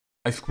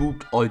I've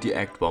grouped all the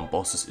Act 1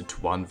 bosses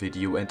into one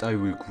video and I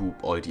will group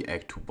all the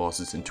Act 2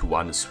 bosses into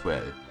one as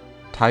well.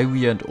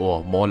 Tyriant,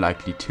 or more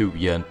likely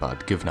Tyriant,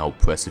 but given how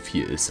oppressive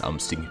he is, I'm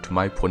sticking to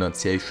my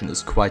pronunciation,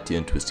 is quite the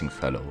interesting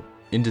fellow.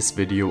 In this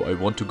video I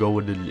want to go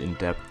a little in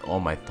depth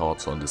on my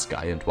thoughts on this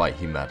guy and why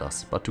he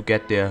matters, but to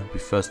get there we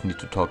first need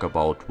to talk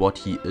about what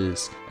he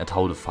is and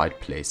how the fight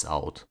plays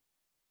out.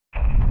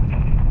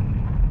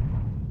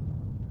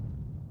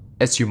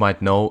 As you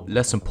might know,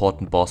 less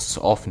important bosses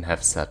often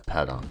have set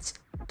patterns.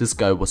 This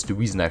guy was the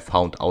reason I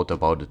found out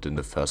about it in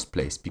the first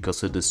place,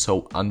 because it is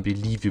so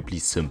unbelievably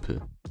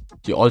simple.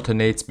 He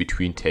alternates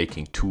between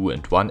taking 2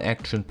 and 1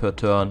 action per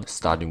turn,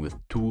 starting with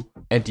 2,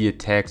 and the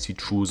attacks he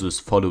chooses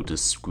follow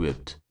this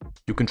script.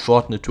 You can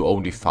shorten it to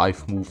only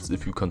 5 moves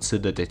if you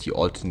consider that he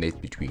alternates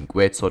between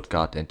Greatsword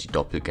Guard and the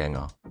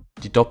Doppelganger.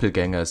 The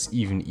Doppelganger is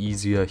even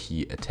easier.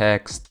 He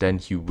attacks, then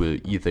he will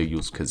either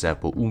use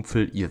Kazap or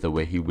Umfil, either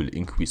way he will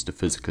increase the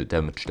physical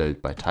damage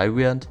dealt by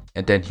Tyriant,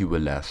 and then he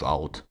will lash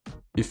out.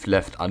 If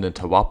left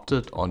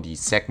uninterrupted, on the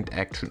second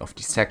action of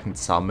the second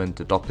summon,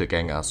 the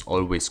Doppelganger is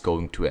always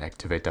going to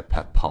activate a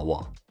pep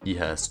power. He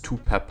has 2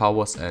 pep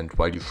powers, and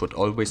while you should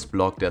always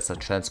block, there's a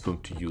chance for him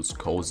to use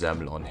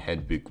Kozamel on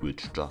Hendrik,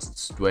 which just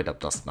straight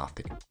up does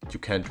nothing. You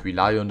can't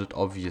rely on it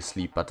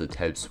obviously, but it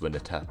helps when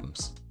it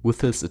happens.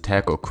 With his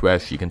attack or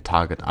crash he can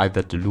target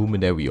either the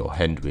Luminary or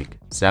Hendrik.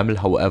 Zamel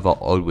however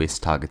always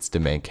targets the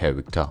main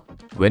character.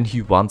 When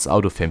he runs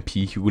out of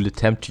MP he will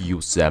attempt to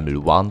use Zamel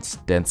once,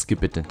 then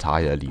skip it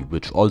entirely,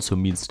 which also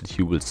means that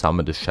he will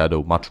summon the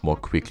shadow much more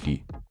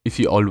quickly. If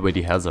he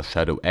already has a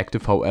shadow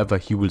active however,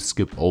 he will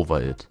skip over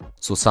it.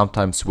 So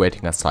sometimes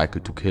waiting a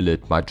cycle to kill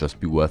it might just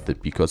be worth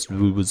it, because it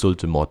will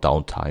result in more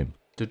downtime.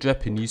 The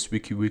Japanese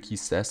wiki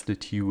says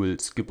that he will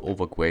skip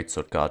over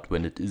Greatsword Guard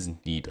when it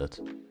isn't needed.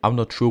 I'm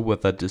not sure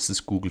whether this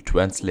is Google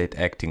Translate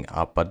acting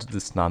up, but it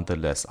is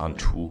nonetheless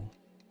untrue.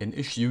 An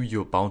issue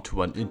you're bound to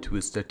run into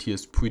is that he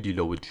has pretty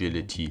low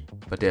agility,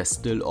 but there's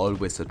still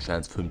always a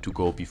chance for him to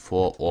go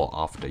before or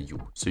after you,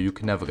 so you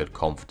can never get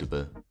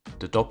comfortable.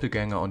 The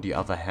Doppelganger on the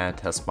other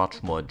hand has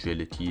much more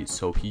agility,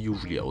 so he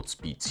usually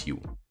outspeeds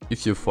you.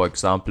 If you're for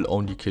example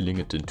only killing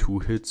it in 2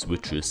 hits,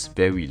 which is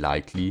very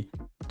likely,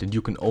 then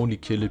you can only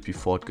kill it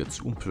before it gets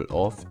Umfil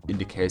off, in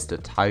the case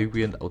that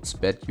Tyriant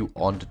outsped you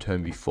on the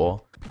turn before,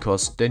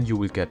 because then you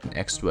will get an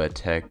extra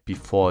attack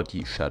before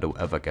the shadow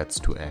ever gets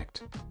to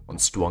act. On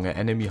stronger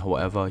enemy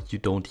however, you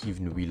don't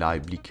even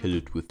reliably kill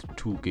it with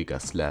 2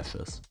 Giga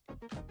Slashes.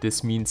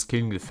 This means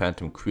killing the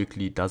Phantom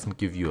quickly doesn't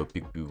give you a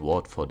big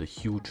reward for the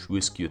huge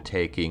risk you're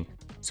taking,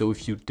 so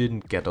if you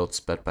didn't get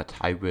outsped by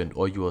Tyriant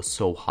or you are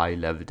so high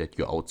level that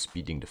you're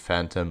outspeeding the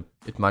Phantom,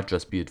 it might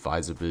just be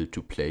advisable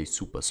to play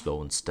super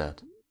slow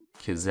instead.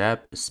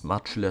 Kazap is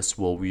much less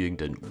worrying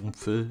than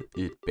Umfil.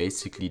 It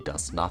basically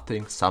does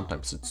nothing,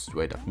 sometimes it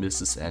straight up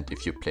misses, and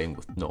if you're playing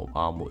with no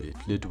armor it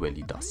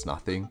literally does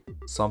nothing.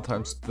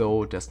 Sometimes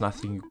though there's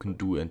nothing you can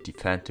do and the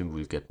Phantom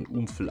will get an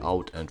Umfil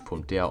out, and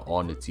from there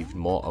on it's even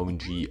more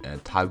RNG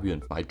and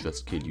Tyriant might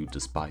just kill you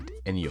despite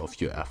any of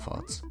your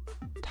efforts.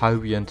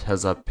 Tyriant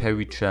has a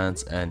parry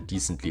chance and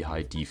decently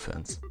high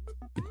defense.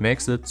 It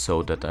makes it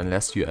so that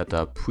unless you're at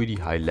a pretty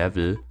high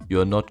level,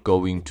 you're not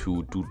going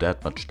to do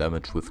that much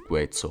damage with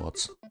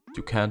greatswords.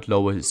 You can't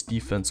lower his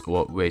defense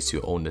or raise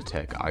your own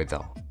attack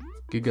either.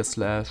 Giga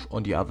Slash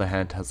on the other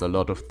hand has a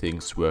lot of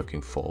things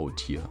working for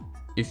it here.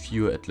 If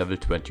you're at level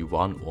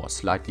 21 or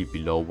slightly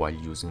below while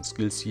using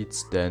skill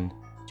seeds, then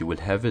you will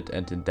have it,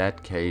 and in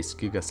that case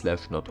Giga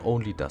Slash not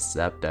only does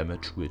zap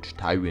damage, which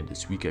Tyriant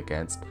is weak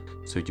against,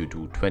 so you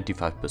do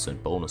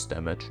 25% bonus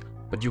damage,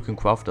 but you can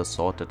craft a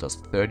sword that does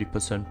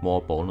 30%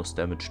 more bonus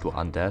damage to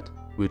undead,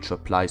 which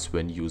applies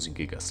when using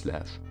Giga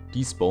Slash.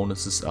 These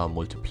bonuses are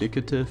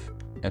multiplicative,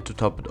 and to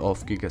top it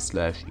off, Giga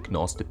Slash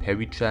ignores the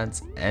parry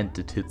chance and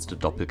it hits the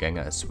Doppelganger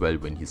as well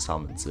when he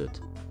summons it.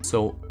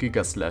 So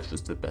Giga Slash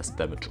is the best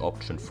damage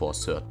option for a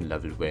certain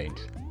level range.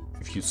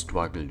 If you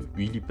struggle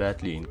really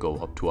badly and go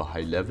up to a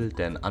high level,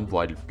 then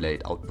Unbridled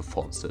Blade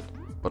outperforms it.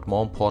 But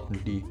more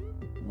importantly,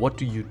 what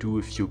do you do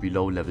if you're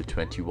below level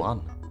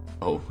 21?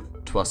 Oh,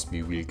 trust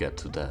me, we'll get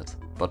to that.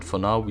 But for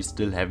now we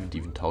still haven't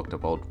even talked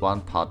about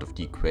one part of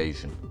the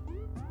equation.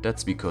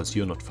 That's because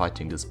you're not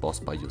fighting this boss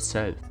by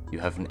yourself. You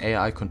have an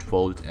AI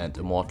controlled and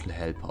immortal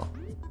helper.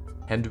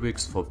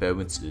 Hendrik's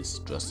forbearance is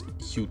just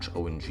huge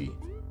RNG.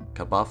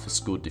 Kabaf is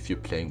good if you're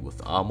playing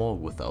with armor,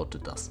 without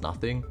it does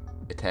nothing.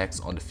 Attacks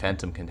on the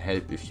Phantom can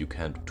help if you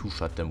can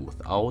 2-shot them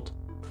without,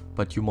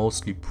 but you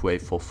mostly pray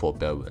for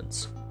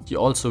forbearance. He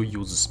also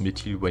uses mid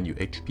heal when your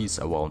HP is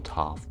around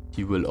half.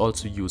 He will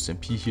also use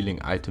MP healing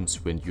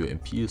items when your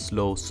MP is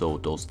low, so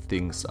those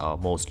things are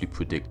mostly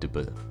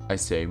predictable. I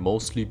say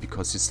mostly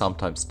because he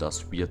sometimes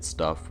does weird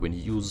stuff when he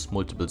uses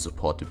multiple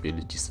support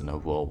abilities in a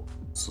row.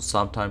 So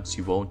sometimes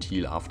he won't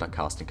heal after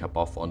casting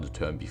Kabaf on the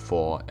turn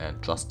before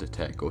and just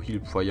attack, or he'll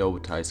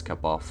prioritize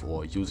Kabaf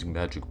or using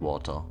magic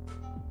water.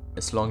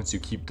 As long as you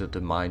keep that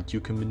in mind, you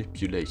can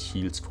manipulate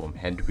heals from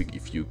Hendrik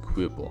if you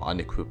equip or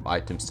unequip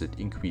items that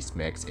increase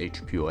max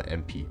HP or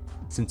MP,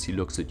 since he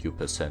looks at your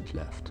percent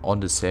left. On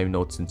the same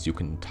note, since you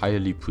can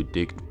entirely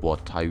predict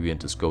what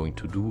Tyriant is going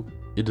to do,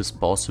 it is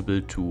possible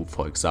to,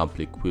 for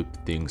example, equip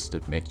things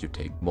that make you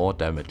take more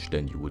damage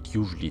than you would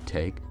usually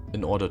take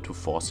in order to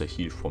force a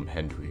heal from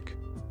Hendrik.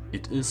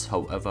 It is,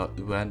 however,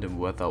 random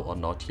whether or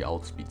not he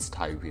outspeeds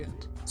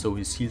Tyriant, so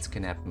his heals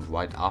can happen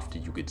right after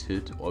you get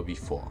hit or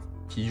before.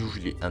 He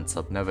usually ends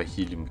up never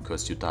healing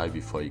because you die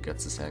before he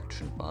gets his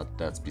action, but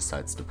that's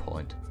besides the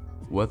point.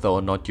 Whether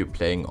or not you're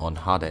playing on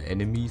harder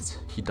enemies,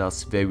 he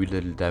does very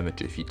little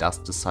damage if he does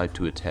decide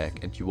to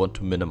attack, and you want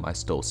to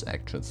minimize those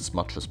actions as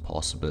much as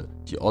possible.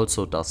 He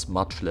also does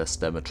much less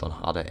damage on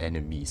harder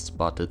enemies,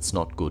 but it's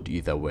not good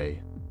either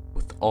way.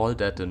 With all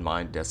that in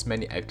mind, there's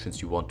many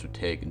actions you want to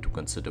take into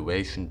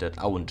consideration that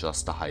aren't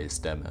just the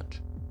highest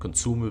damage.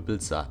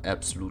 Consumables are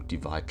absolutely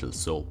vital,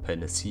 so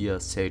Panacea,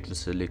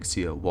 Sage's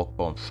Elixir,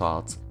 Walkbound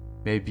Shards,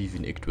 maybe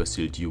even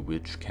Yggdrasil Dew,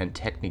 which can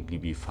technically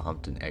be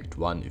farmed in Act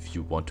 1 if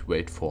you want to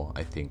wait for,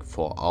 I think,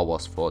 4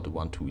 hours for the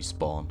one to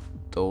respawn.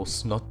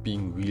 Those not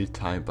being real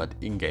time but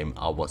in-game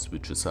hours,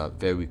 which is a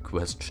very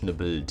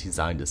questionable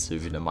design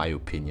decision in my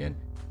opinion.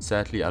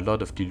 Sadly, a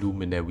lot of the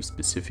Luminary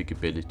specific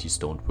abilities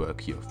don't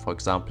work here. For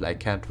example, I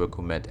can't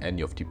recommend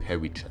any of the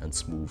parry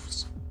chance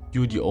moves.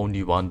 You're the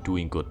only one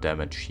doing good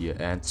damage here,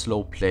 and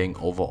slow playing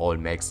overall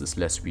makes this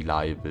less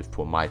reliable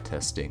for my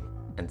testing.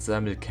 And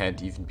Zamel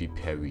can't even be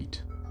parried.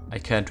 I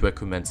can't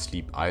recommend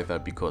Sleep either,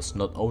 because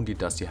not only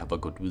does he have a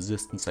good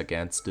resistance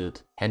against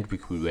it,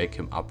 Hendrik will wake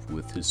him up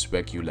with his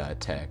regular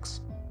attacks.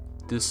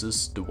 This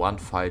is the one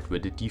fight where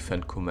the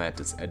defend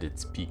command is at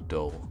its peak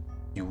though.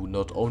 You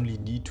not only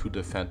need to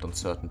defend on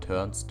certain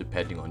turns,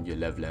 depending on your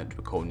level and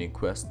Draconian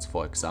quests.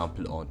 For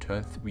example, on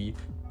turn 3,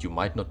 you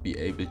might not be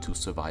able to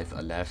survive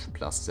a Lash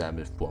plus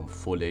Zamel from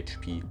full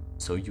HP,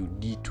 so you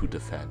need to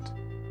defend.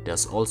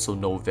 There's also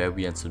no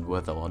variance in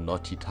whether or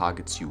not he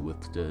targets you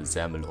with the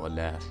Zamel or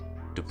Lash.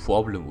 The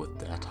problem with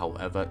that,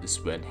 however,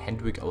 is when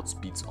Hendrik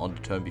outspeeds on the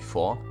turn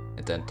before,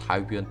 and then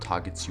Tyriant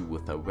targets you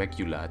with a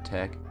regular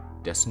attack,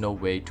 there's no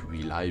way to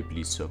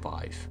reliably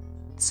survive.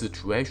 The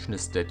situation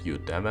is that you're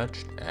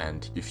damaged,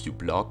 and if you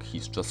block,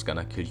 he's just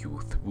gonna kill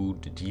you through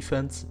the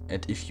defense,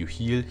 and if you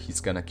heal, he's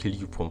gonna kill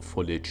you from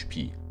full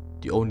HP.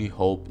 The only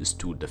hope is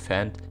to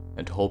defend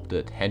and hope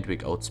that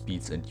Hendrik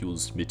outspeeds and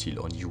uses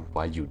mid-heal on you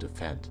while you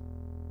defend.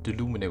 The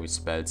Luminary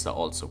spells are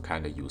also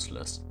kinda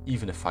useless,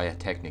 even if fire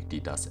technically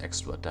does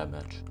extra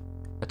damage.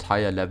 At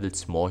higher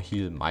levels, more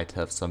heal might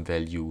have some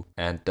value,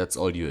 and that's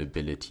all your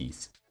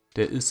abilities.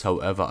 There is,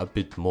 however, a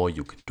bit more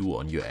you can do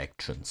on your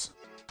actions.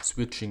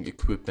 Switching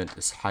equipment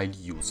is highly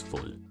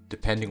useful.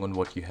 Depending on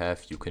what you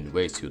have, you can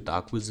raise your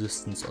dark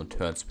resistance on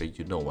turns where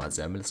you know a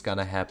Zamel is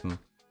gonna happen,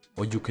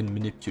 or you can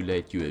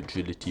manipulate your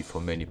agility for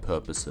many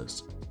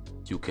purposes.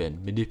 You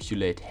can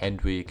manipulate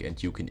Hendrik,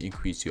 and you can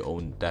increase your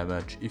own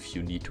damage if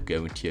you need to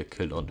guarantee a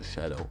kill on the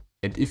shadow.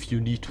 And if you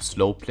need to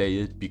slow play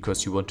it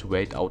because you want to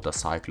wait out a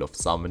cycle of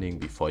summoning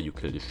before you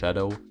kill the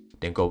shadow,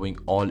 then going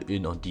all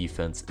in on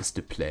defense is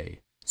the play.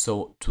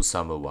 So to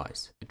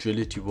summarize,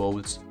 agility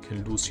rolls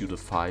can lose you the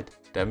fight,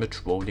 damage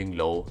rolling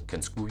low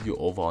can screw you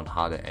over on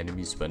harder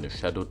enemies when the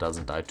shadow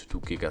doesn't die to 2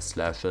 giga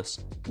slashes,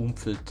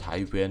 Umfeld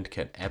Tyriant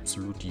can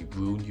absolutely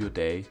ruin your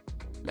day,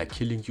 like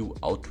killing you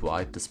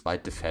outright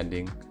despite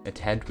defending, and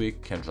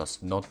Hendrik can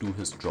just not do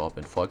his job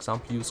and for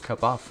example use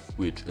Kabuff,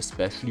 which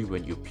especially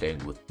when you're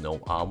playing with no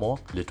armor,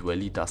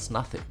 literally does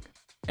nothing.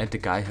 And the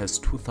guy has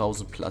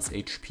 2000 plus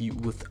HP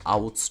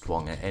without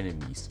stronger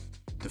enemies.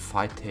 The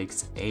fight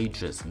takes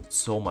ages and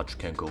so much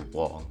can go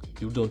wrong.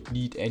 You don't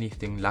need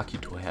anything lucky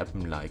to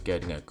happen like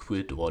getting a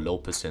crit or low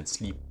percent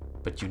sleep,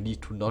 but you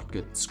need to not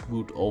get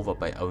screwed over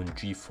by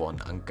RNG for an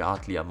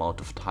ungodly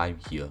amount of time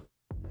here.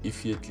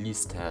 If you at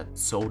least had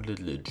so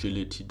little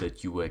agility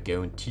that you were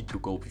guaranteed to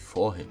go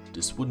before him,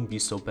 this wouldn't be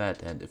so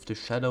bad, and if the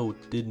shadow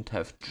didn't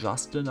have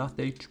just enough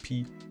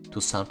HP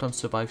to sometimes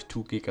survive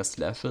 2 giga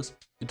slashes,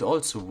 it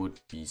also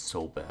wouldn't be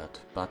so bad.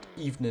 But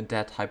even in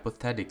that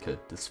hypothetical,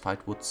 this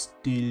fight would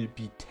still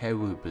be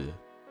terrible.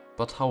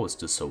 But how is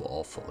this so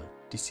awful?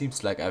 It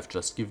seems like I've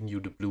just given you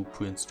the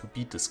blueprints to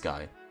beat this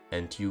guy,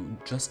 and you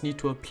just need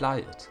to apply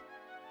it.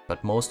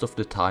 But most of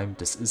the time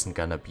this isn't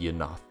gonna be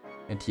enough.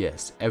 And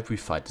yes, every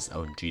fight is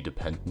RNG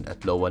dependent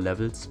at lower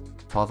levels.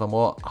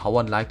 Furthermore, how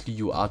unlikely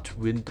you are to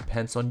win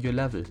depends on your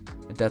level,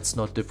 and that's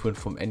not different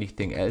from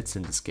anything else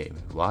in this game,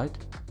 right?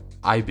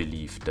 I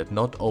believe that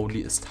not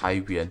only is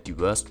Tyriant the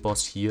worst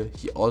boss here,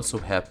 he also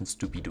happens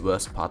to be the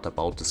worst part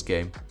about this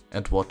game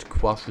and what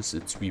crushes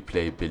its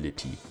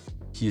replayability.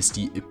 He is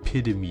the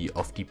epitome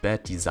of the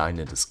bad design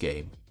in this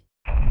game.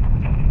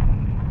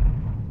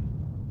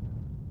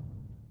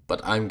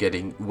 But I'm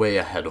getting way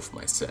ahead of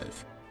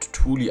myself. To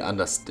truly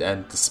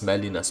understand the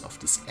smelliness of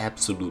this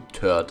absolute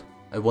turd,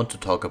 I want to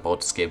talk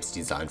about this game's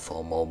design for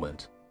a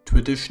moment.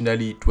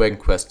 Traditionally, Dragon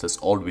Quest has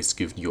always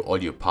given you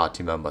all your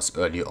party members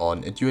early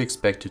on and you're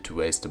expected to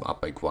raise them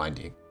up by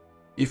grinding.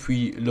 If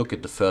we look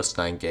at the first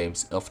 9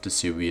 games of the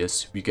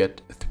series, we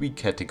get 3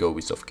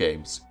 categories of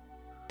games.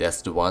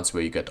 There's the ones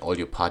where you get all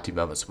your party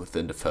members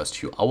within the first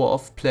few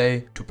hours of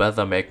play. To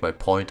better make my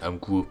point, I'm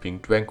grouping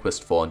Dragon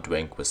Quest 4 and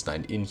Dragon Quest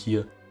 9 in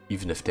here,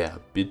 even if they're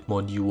a bit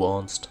more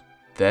nuanced.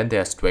 Then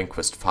there's Dragon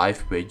Quest 5,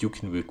 where you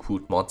can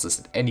recruit monsters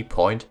at any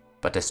point,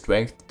 but their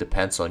strength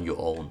depends on your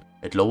own.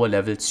 At lower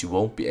levels you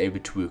won't be able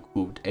to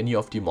recruit any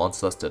of the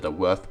monsters that are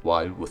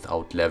worthwhile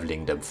without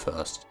leveling them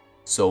first.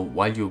 So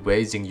while you're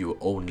raising your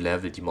own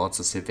level, the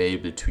monsters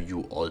available to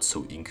you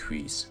also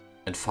increase.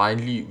 And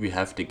finally we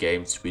have the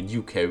games where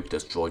new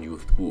characters join you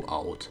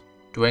throughout.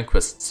 Dragon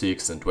Quest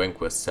 6 and Dragon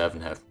Quest 7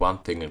 have one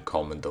thing in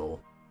common though.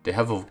 They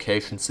have a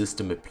vocation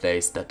system in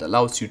place that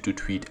allows you to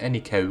treat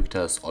any character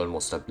as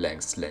almost a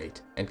blank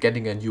slate, and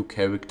getting a new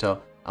character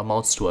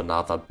amounts to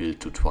another build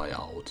to try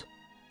out.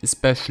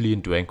 Especially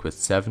in Dragon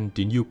Quest 7,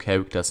 the new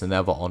characters are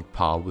never on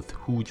par with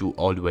who you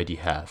already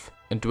have.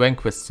 And Dragon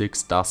Quest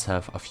 6 does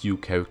have a few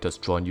characters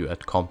join you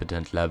at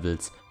competent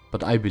levels,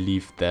 but I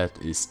believe that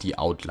is the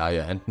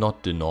outlier and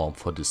not the norm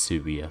for the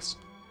series.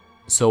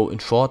 So in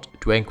short,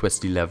 Dragon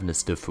Quest 11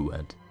 is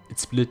different.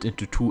 It's split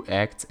into 2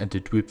 acts and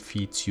it drip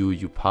feeds you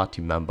your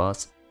party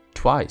members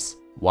twice.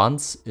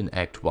 Once in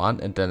Act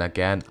 1 and then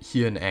again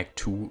here in Act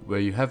 2,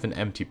 where you have an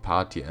empty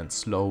party and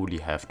slowly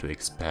have to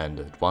expand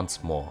it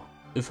once more.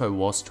 If I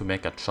was to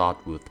make a chart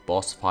with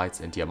boss fights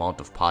and the amount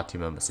of party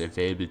members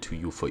available to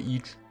you for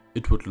each,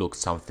 it would look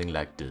something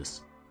like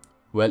this.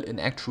 Well, in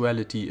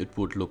actuality it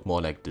would look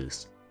more like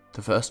this.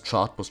 The first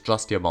chart was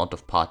just the amount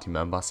of party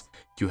members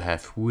you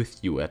have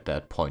with you at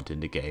that point in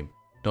the game,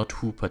 not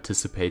who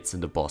participates in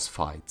the boss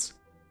fights.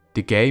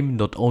 The game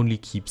not only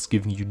keeps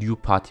giving you new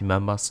party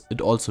members, it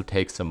also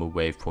takes them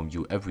away from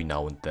you every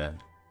now and then.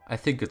 I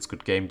think it's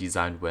good game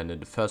design when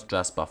in the first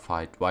Jasper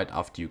fight, right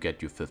after you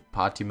get your 5th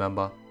party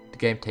member, the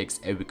game takes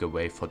Eric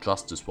away for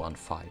just this one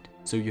fight,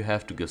 so you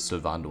have to give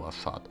Sylvando a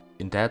shot.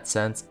 In that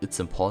sense, it's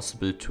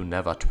impossible to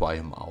never try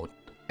him out.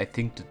 I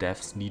think the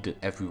devs needed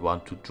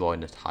everyone to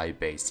join at high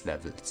base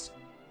levels.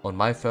 On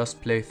my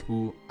first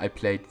playthrough, I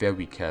played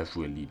very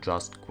casually,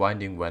 just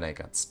grinding when I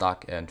got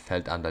stuck and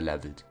felt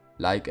underleveled,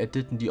 like I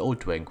did in the old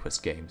Dragon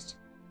Quest games.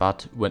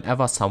 But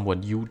whenever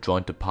someone new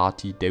joined the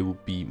party, they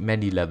would be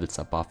many levels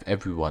above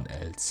everyone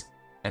else.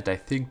 And I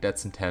think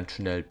that's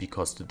intentional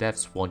because the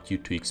devs want you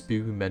to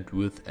experiment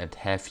with and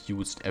have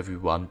used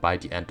everyone by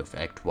the end of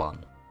Act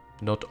 1.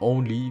 Not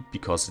only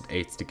because it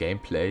aids the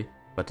gameplay,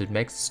 but it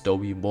makes the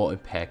story more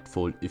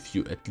impactful if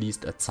you at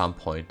least at some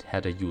point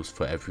had a use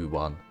for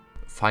everyone.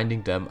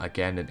 Finding them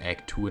again in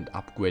Act 2 and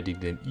upgrading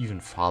them even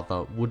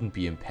further wouldn't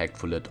be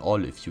impactful at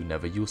all if you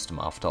never used them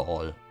after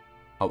all.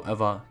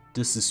 However,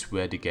 this is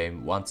where the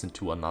game runs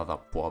into another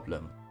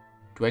problem.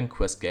 Dragon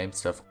Quest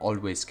games have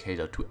always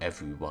catered to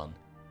everyone.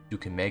 You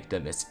can make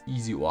them as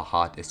easy or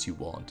hard as you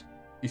want.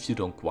 If you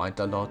don't grind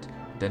a lot,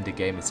 then the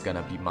game is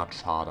gonna be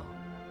much harder.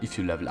 If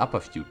you level up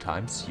a few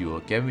times, you're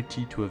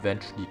guaranteed to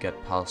eventually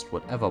get past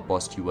whatever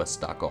boss you were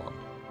stuck on.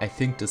 I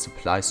think this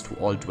applies to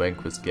all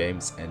Dragon Quest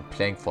games, and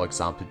playing for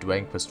example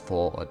Dragon Quest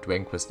 4 or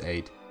Dragon Quest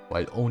 8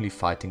 while only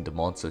fighting the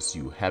monsters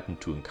you happen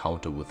to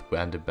encounter with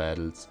random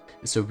battles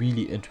is a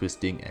really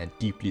interesting and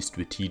deeply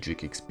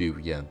strategic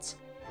experience.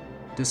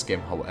 This game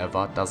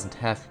however doesn't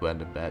have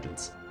random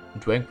battles.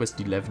 In Dragon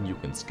Quest 11 you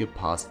can skip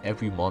past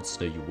every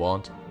monster you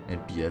want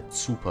and be at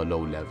super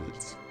low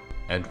levels.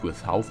 And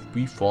with how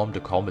freeform the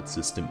combat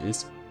system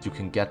is, you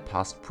can get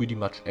past pretty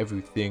much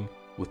everything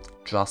with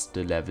just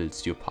the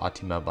levels your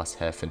party members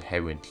have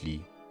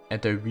inherently.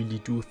 And I really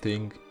do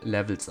think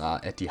levels are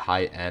at the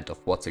high end of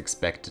what's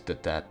expected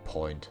at that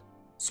point.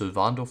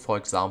 Sylvando for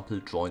example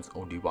joins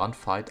only one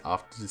fight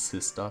after the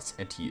sisters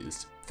and he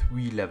is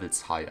 3 levels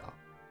higher.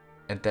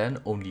 And then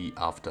only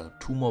after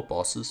 2 more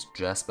bosses,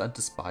 Jasper and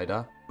the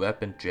Spider, Web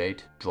and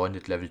Jade join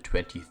at level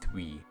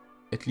 23.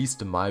 At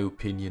least in my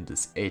opinion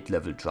this 8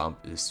 level jump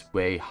is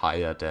way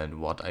higher than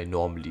what I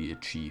normally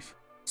achieve.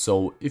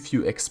 So if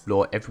you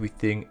explore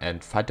everything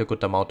and fight a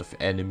good amount of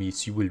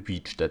enemies you will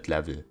reach that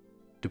level.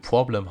 The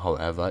problem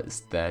however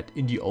is that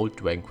in the old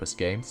Dragon Quest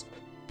games,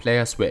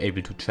 players were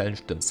able to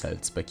challenge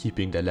themselves by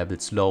keeping their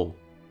levels low.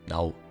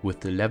 Now with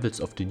the levels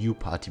of the new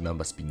party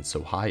members being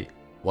so high,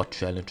 what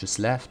challenge is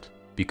left?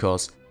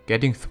 Because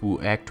getting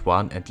through Act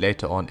 1 and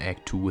later on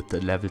Act 2 with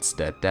the levels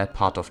that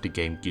part of the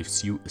game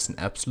gives you is an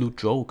absolute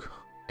joke.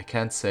 I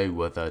can't say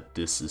whether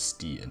this is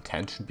the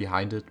intention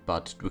behind it,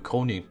 but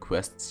Draconian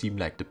quests seem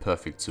like the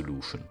perfect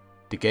solution.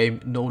 The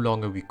game no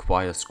longer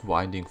requires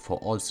grinding for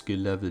all skill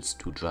levels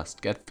to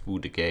just get through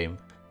the game,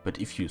 but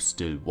if you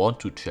still want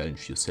to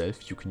challenge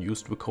yourself, you can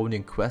use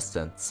Draconian quests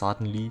and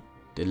suddenly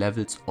the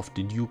levels of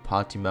the new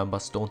party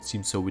members don't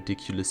seem so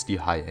ridiculously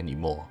high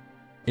anymore.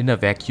 In a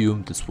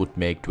vacuum, this would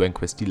make Dragon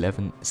Quest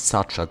XI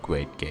such a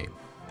great game.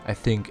 I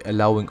think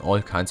allowing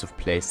all kinds of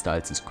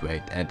playstyles is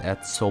great and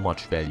adds so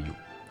much value.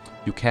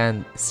 You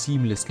can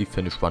seamlessly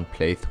finish one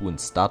playthrough and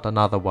start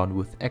another one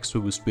with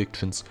extra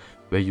restrictions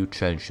where you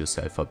challenge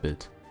yourself a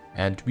bit.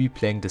 And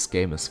replaying this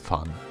game is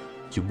fun.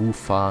 You move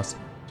fast,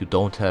 you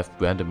don't have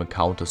random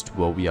encounters to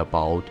worry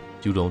about,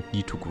 you don't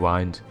need to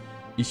grind.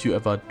 If you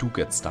ever do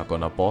get stuck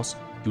on a boss,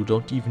 you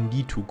don't even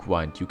need to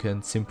grind, you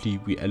can simply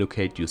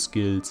reallocate your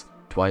skills,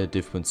 try a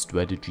different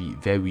strategy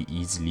very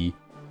easily,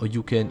 or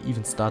you can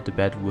even start the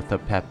battle with a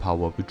pet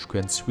power which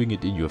can swing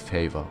it in your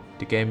favor.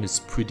 The game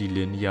is pretty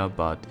linear,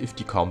 but if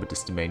the combat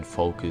is the main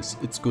focus,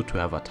 it's good to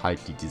have a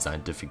tightly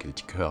designed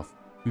difficulty curve.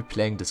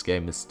 Replaying this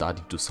game is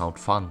starting to sound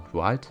fun,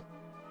 right?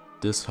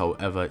 This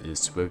however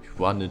is where we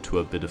run into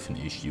a bit of an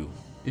issue.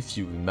 If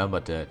you remember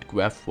that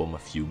graph from a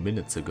few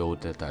minutes ago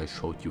that I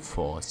showed you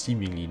for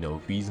seemingly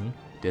no reason,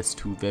 there's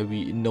two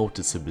very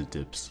noticeable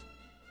dips.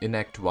 In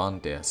Act 1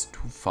 there's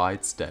two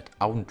fights that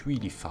aren't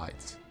really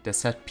fights, they're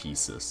set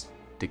pieces.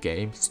 The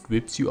game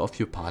strips you of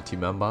your party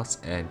members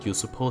and you're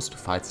supposed to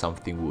fight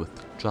something with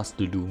just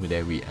the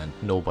Luminary and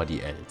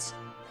nobody else.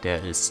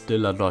 There is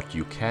still a lot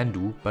you can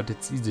do, but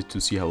it's easy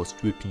to see how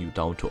stripping you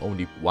down to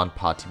only one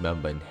party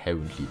member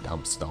inherently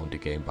dumps down the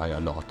game by a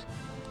lot.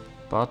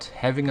 But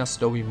having a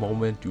story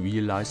moment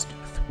realized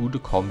through the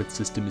combat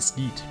system is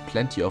neat,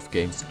 plenty of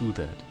games do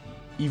that.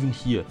 Even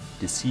here,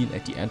 the scene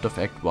at the end of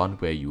Act 1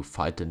 where you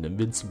fight an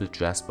invincible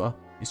Jasper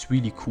is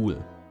really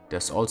cool.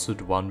 There's also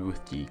the one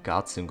with the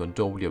guards in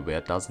Gondolia where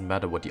it doesn't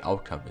matter what the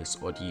outcome is,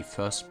 or the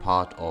first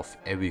part of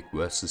Eric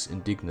vs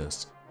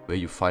Indignus where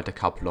you fight a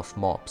couple of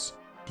mobs.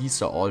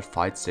 These are all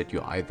fights that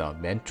you're either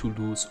meant to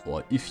lose,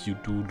 or if you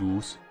do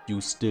lose,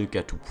 you still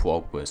get to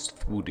progress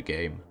through the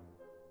game.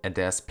 And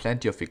there's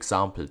plenty of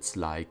examples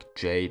like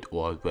Jade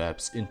or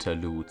Web's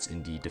interludes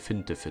in the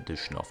definitive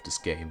edition of this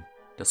game.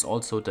 There's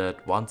also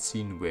that one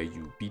scene where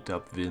you beat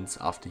up Vince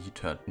after he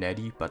turned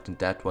natty, but in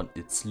that one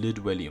it's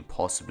literally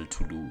impossible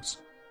to lose.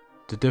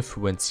 The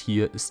difference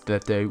here is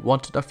that they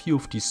wanted a few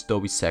of these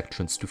story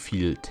sections to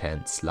feel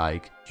tense,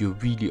 like you're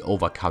really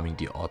overcoming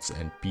the odds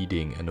and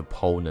beating an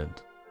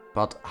opponent.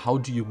 But how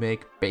do you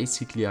make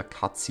basically a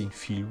cutscene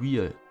feel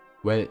real?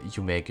 Well,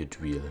 you make it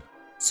real.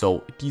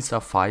 So these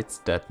are fights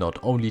that not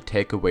only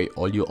take away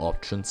all your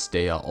options,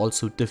 they are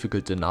also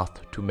difficult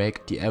enough to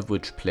make the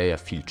average player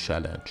feel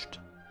challenged.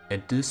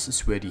 And this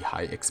is where the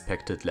high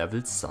expected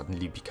levels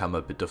suddenly become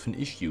a bit of an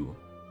issue.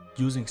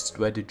 Using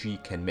strategy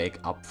can make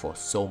up for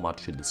so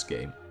much in this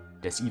game.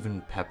 There's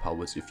even pet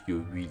powers if you're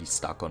really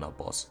stuck on a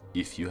boss,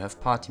 if you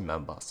have party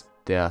members.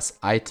 There's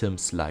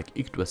items like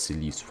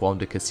Yggdrasil from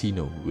the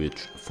casino,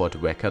 which for the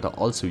record are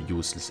also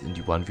useless in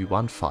the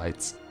 1v1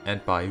 fights.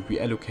 And by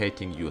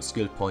reallocating your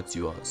skill points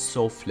you are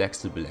so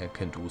flexible and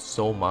can do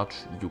so much,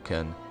 you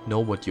can know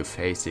what you're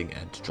facing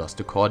and adjust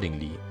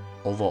accordingly.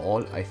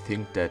 Overall, I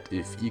think that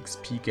if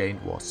XP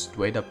gain was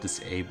straight up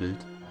disabled,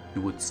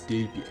 you would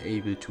still be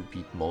able to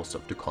beat most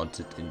of the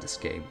content in this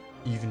game.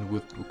 Even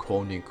with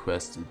Draconian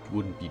quests it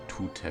wouldn't be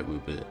too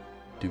terrible.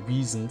 The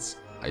reasons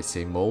I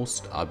say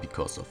most are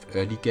because of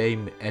early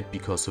game and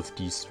because of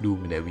these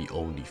Luminary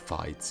only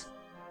fights.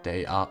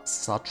 They are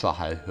such a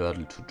high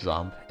hurdle to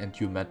jump and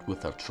you're met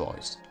with a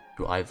choice.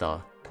 You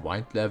either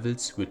grind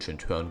levels, which in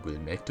turn will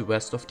make the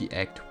rest of the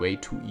act way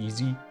too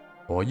easy,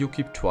 or you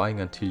keep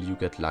trying until you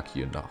get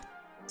lucky enough.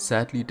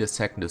 Sadly the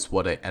second is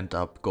what I end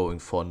up going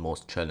for in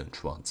most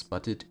challenge runs,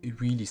 but it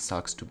really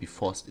sucks to be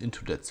forced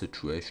into that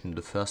situation in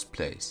the first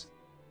place.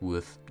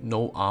 With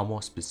no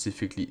armor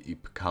specifically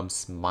it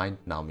becomes mind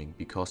numbing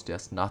because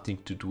there's nothing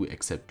to do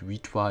except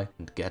retry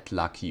and get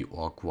lucky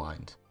or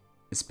grind.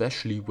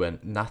 Especially when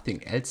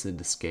nothing else in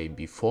this game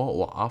before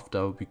or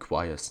after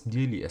requires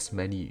nearly as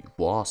many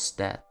raw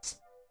stats.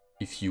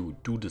 If you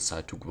do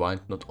decide to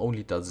grind, not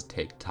only does it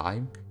take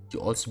time,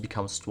 you also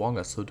become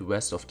stronger, so the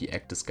rest of the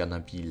act is gonna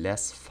be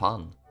less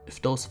fun.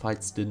 If those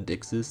fights didn't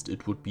exist,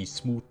 it would be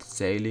smooth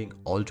sailing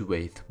all the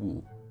way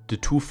through. The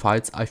two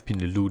fights I've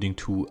been alluding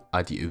to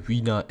are the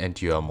arena and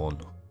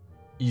Yermon.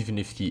 Even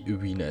if the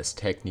arena is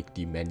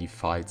technically many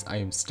fights, I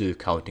am still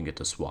counting it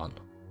as one.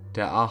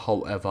 There are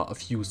however a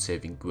few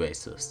saving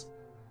graces.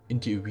 In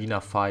the arena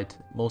fight,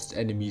 most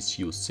enemies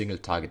use single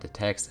target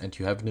attacks and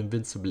you have an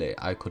invincible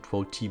AI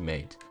controlled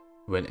teammate.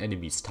 When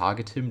enemies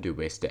target him they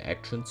waste their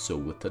actions, so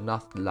with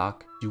enough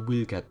luck you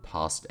will get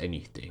past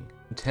anything.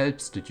 It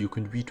helps that you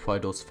can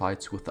retry those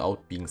fights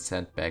without being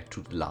sent back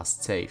to the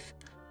last save.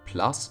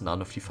 Plus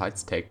none of the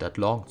fights take that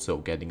long, so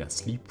getting a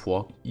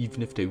sleepwalk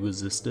even if they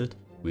resist it,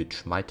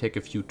 which might take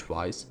a few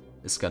tries,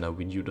 is gonna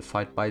win you the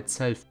fight by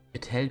itself.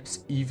 It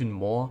helps even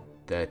more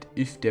that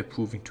if they're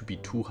proving to be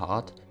too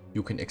hard,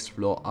 you can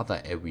explore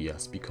other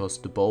areas because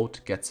the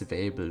boat gets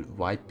available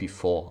right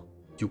before.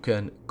 You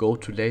can go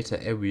to later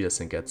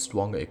areas and get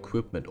stronger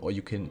equipment, or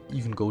you can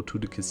even go to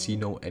the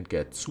casino and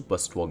get super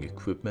strong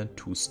equipment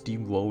to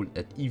steamroll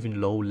at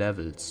even low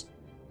levels.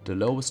 The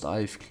lowest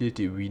I've cleared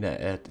the arena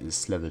at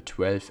is level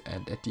 12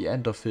 and at the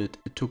end of it,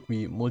 it took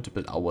me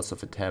multiple hours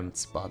of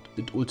attempts, but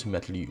it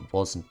ultimately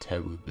wasn't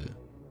terrible.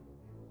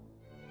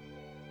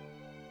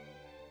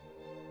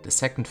 The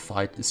second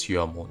fight is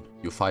Yermon.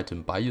 You fight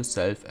him by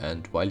yourself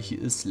and while he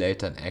is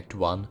later in Act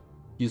 1,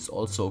 he is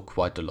also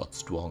quite a lot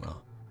stronger.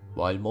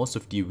 While most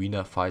of the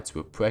arena fights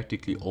were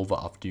practically over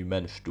after you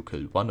managed to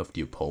kill one of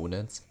the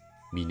opponents,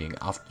 meaning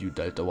after you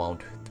dealt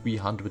around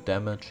 300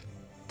 damage,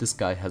 this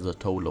guy has a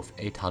total of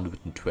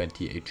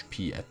 820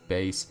 HP at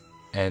base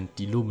and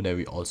the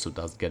Luminary also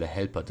doesn't get a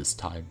helper this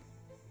time.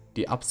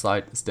 The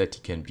upside is that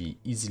he can be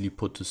easily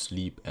put to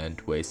sleep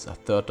and waste a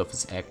third of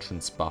his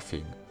actions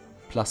buffing,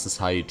 plus his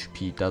high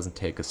HP doesn't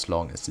take as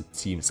long as it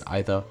seems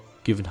either,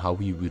 given how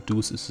he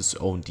reduces his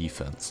own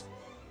defense.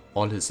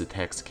 All his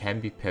attacks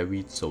can be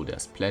parried, so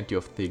there's plenty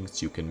of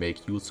things you can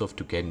make use of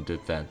to gain the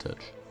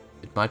advantage.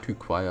 It might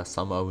require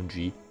some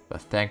RNG,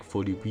 but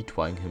thankfully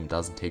retrying him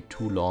doesn't take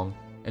too long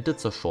and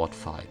it's a short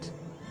fight.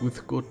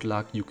 With good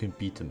luck you can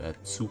beat him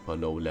at super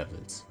low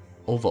levels.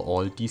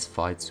 Overall, these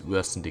fights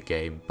worsen the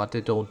game, but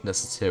they don't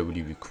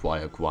necessarily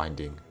require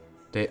grinding.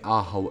 They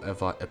are,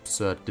 however,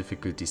 absurd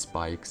difficulty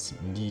spikes,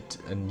 need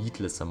a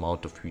needless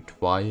amount of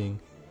retrying,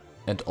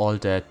 and all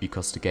that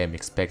because the game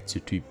expects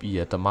you to be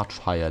at a much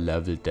higher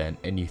level than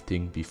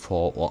anything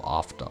before or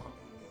after.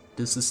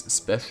 This is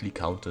especially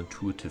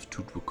counterintuitive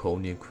to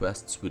Draconian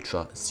quests, which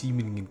are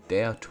seemingly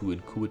there to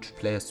encourage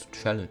players to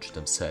challenge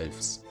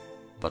themselves.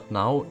 But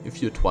now,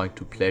 if you're trying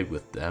to play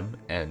with them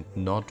and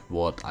not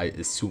what I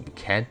assume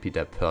can't be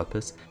their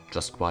purpose,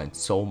 just grind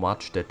so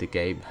much that the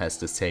game has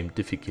the same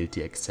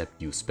difficulty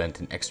except you spent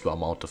an extra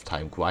amount of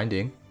time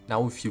grinding.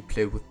 Now if you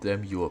play with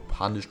them, you are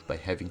punished by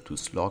having to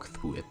slog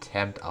through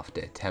attempt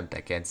after attempt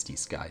against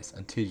these guys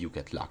until you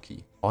get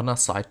lucky. On a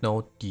side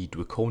note, the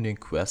Draconian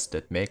quest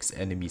that makes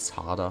enemies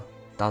harder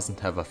doesn't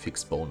have a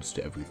fixed bonus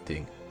to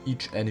everything.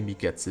 Each enemy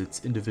gets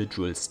its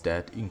individual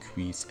stat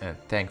increase, and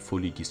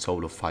thankfully the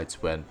solo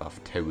fights weren't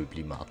buffed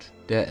terribly much.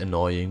 They're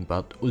annoying,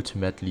 but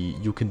ultimately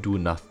you can do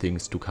enough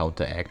things to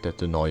counteract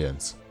that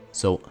annoyance.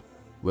 So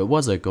where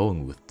was I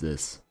going with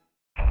this?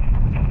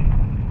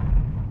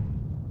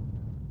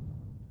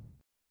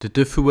 The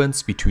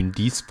difference between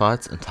these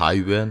fights and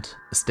Tyriant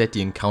is that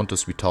the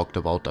encounters we talked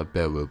about are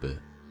bearable.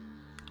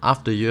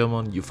 After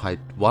Yermon you fight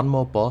one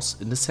more boss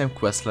in the same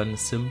questline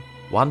as him,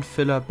 one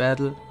filler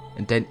battle,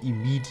 and then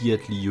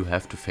immediately you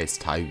have to face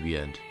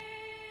Tyriant.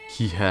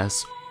 He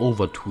has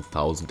over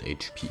 2000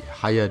 HP,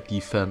 higher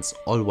defense,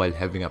 all while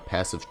having a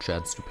passive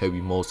chance to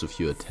parry most of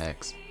your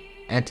attacks,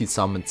 and he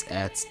summons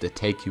adds that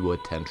take your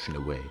attention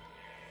away.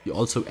 He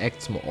also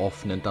acts more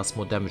often and does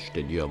more damage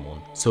than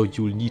Yermon, so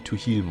you'll need to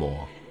heal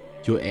more.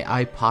 Your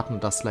AI partner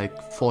does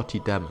like 40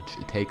 damage,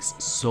 it takes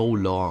so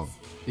long.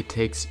 It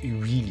takes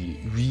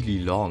really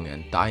long,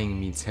 and dying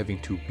means having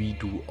to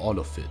redo all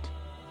of it.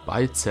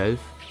 By itself,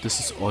 this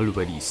is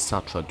already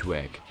such a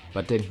drag,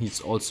 but then he's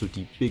also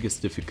the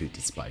biggest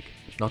difficulty spike.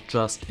 Not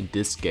just in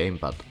this game,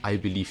 but I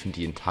believe in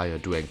the entire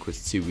Dragon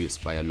Quest series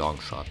by a long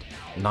shot.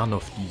 None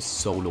of these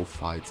solo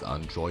fights are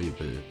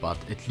enjoyable, but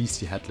at least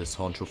the Headless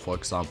Honcho, for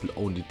example,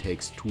 only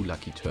takes 2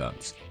 lucky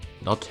turns.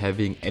 Not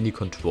having any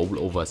control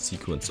over a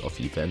sequence of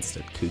events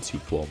that kills you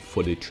for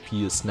full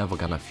HP is never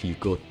gonna feel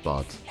good,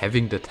 but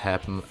having that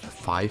happen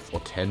 5 or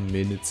 10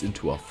 minutes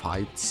into a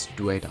fight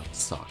straight up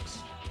sucks.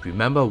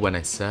 Remember when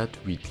I said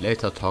we'd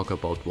later talk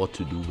about what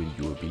to do when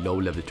you're below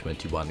level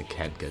 21 and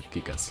can't get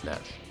Giga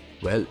Slash?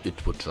 Well,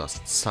 it would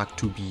just suck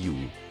to be you.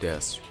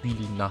 There's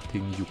really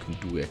nothing you can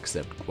do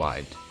except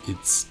grind.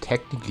 It's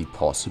technically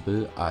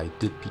possible. I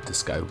did beat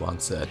this guy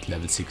once at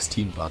level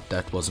 16, but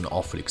that was an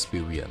awful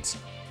experience.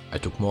 I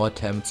took more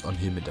attempts on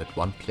him in that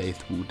one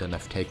playthrough than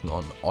I've taken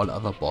on all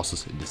other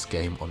bosses in this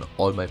game on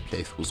all my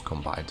playthroughs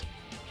combined.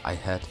 I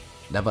had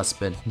never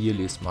spent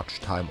nearly as much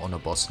time on a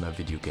boss in a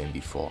video game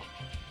before.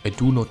 I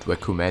do not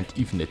recommend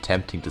even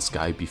attempting this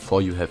guy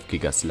before you have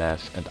Giga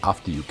Slash, and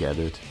after you get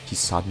it, he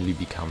suddenly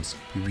becomes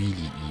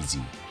really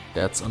easy.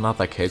 That's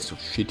another case of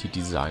shitty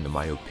design in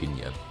my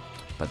opinion.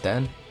 But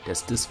then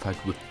there's this fight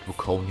with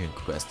Draconian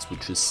quests,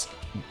 which is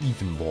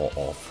even more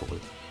awful.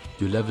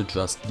 Your level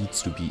just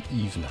needs to be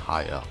even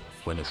higher.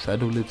 When a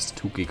shadow lives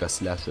 2 Giga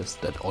Slashes,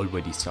 that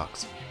already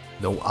sucks.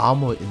 No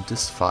armor in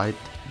this fight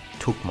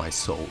took my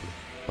soul.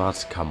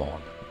 But come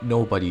on.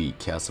 Nobody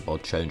cares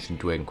about challenging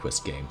Dragon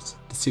Quest games.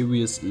 The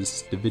series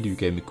is the video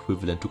game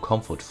equivalent to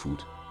comfort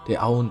food. They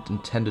aren't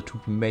intended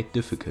to be made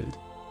difficult,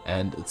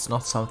 and it's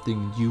not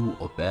something new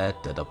or bad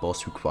that a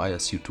boss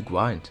requires you to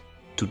grind.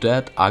 To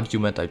that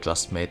argument I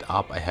just made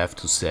up, I have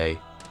to say,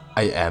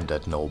 I am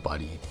that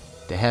nobody.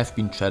 There have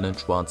been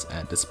challenge runs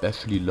and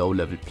especially low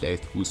level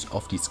playthroughs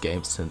of these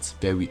games since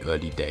very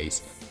early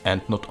days.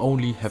 And not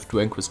only have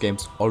Dragon Quest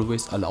games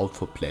always allowed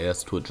for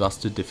players to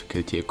adjust the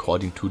difficulty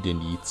according to their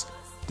needs,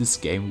 this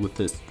game with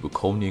this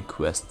Draconian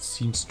quest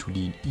seems to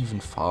lean even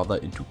farther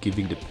into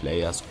giving the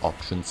players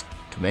options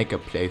to make a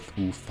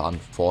playthrough fun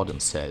for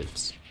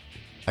themselves.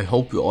 I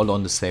hope we're all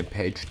on the same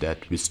page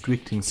that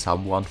restricting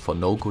someone for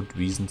no good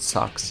reason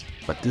sucks,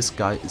 but this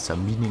guy is a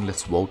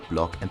meaningless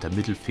roadblock and a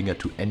middle finger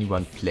to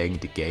anyone playing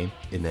the game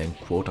in a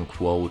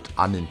quote-unquote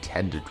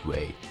unintended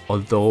way.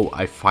 Although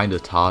I find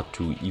it hard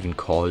to even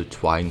call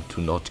trying to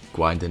not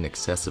grind an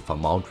excessive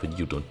amount when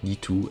you don't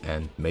need to,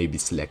 and maybe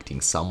selecting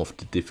some of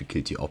the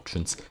difficulty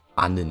options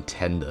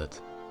unintended.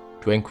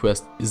 Dragon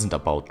Quest isn't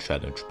about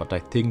challenge, but I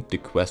think the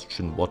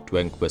question what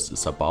Dragon Quest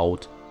is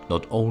about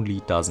not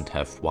only doesn't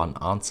have one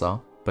answer,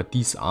 but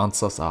these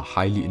answers are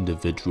highly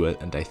individual,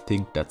 and I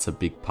think that's a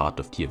big part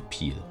of the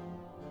appeal.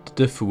 The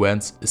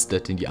difference is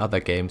that in the other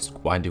games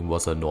grinding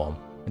was a norm,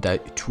 and and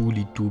I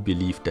truly do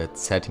believe that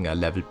setting a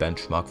level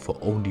benchmark for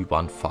only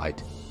one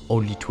fight,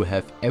 only to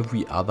have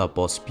every other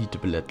boss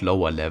beatable at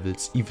lower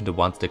levels, even the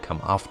ones that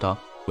come after,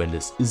 when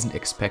this isn't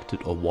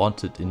expected or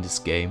wanted in this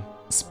game,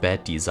 is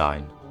bad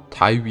design.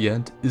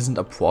 Tyriant isn't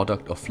a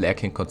product of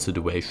lacking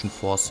consideration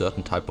for a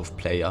certain type of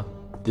player.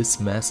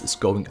 This mess is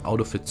going out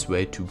of its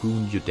way to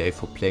ruin your day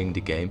for playing the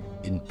game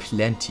in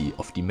plenty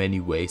of the many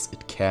ways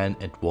it can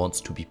and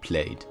wants to be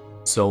played.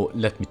 So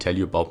let me tell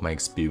you about my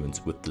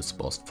experience with this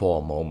boss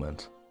for a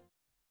moment.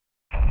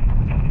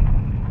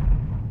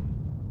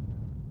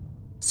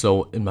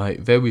 So in my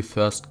very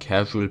first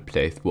casual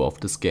playthrough of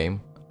this game,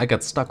 I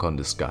got stuck on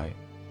this guy.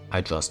 I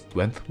just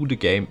went through the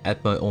game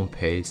at my own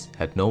pace,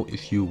 had no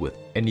issue with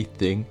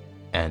anything,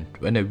 and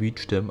when I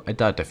reached him I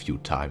died a few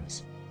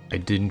times. I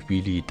didn't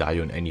really die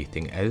on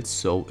anything else,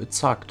 so it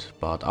sucked,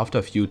 but after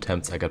a few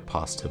attempts I got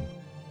past him.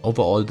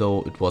 Overall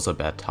though, it was a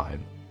bad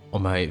time.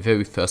 On my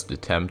very first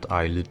attempt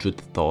I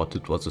legit thought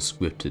it was a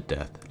scripted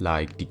death,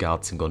 like the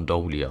guards in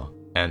Gondolia.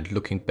 And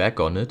looking back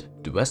on it,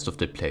 the rest of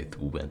the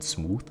playthrough went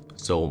smooth,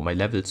 so my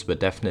levels were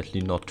definitely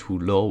not too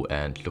low,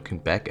 and looking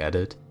back at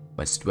it,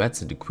 my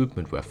strats and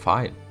equipment were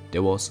fine.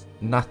 There was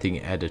nothing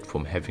added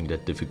from having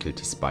that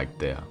difficulty spike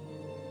there.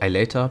 I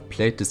later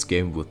played this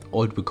game with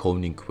all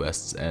draconian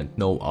quests and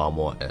no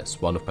armor as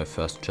one of my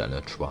first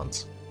challenge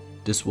runs.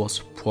 This was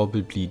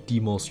probably the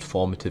most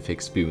formative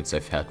experience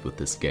I've had with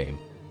this game.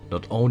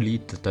 Not only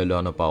did I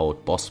learn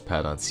about boss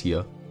patterns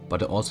here,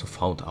 but I also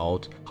found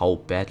out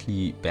how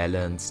badly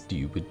balanced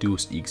the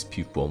reduced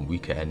EXP from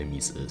weaker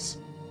enemies is.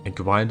 I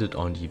grinded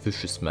on the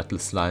vicious metal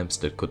slimes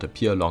that could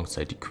appear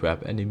alongside the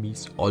crab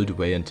enemies all the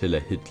way until I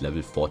hit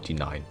level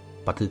 49,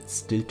 but it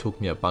still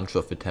took me a bunch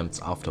of attempts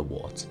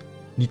afterwards.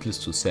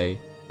 Needless to say,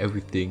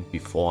 everything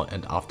before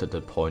and after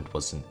that point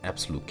was an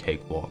absolute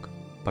cakewalk,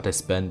 but I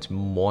spent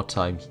more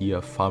time here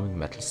farming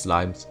metal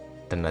slimes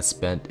than I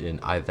spent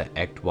in either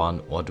Act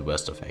 1 or the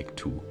rest of Act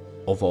 2.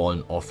 Overall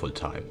an awful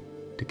time.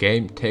 The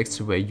game takes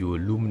away your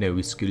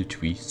luminary skill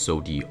tree,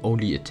 so the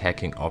only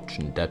attacking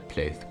option in that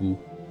playthrough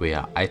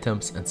were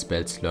items and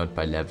spells learned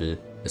by level,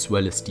 as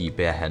well as the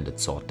barehanded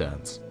sword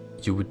dance.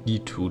 You would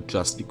need to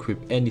just equip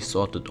any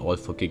sword at all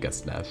for Giga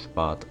Slash,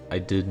 but I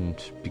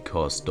didn't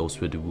because those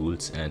were the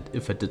rules, and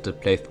if I did the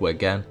playthrough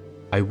again,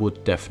 I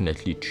would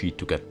definitely cheat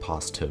to get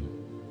past him.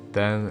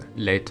 Then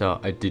later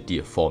I did the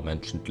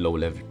aforementioned low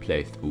level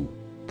playthrough.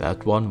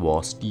 That one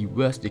was the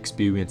worst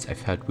experience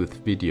I've had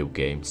with video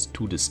games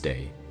to this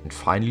day. And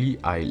finally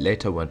I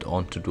later went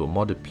on to do a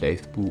modded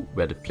playthrough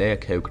where the player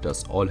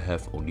characters all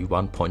have only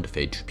 1 point of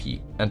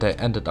HP, and I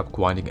ended up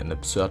grinding an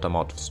absurd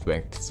amount of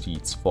strength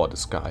seeds for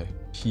this guy.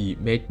 He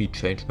made me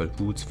change my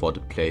rules for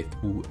the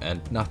playthrough,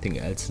 and nothing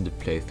else in the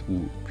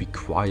playthrough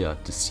required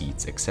the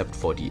seeds except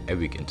for the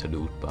Eric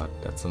interlude, but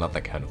that's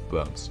another kind of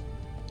worms.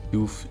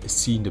 You've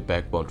seen the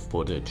background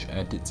footage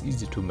and it's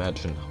easy to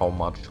imagine how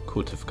much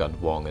could have gone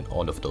wrong in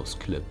all of those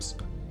clips.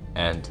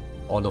 And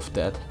all of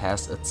that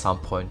has at some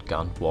point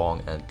gone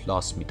wrong and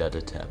lost me that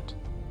attempt.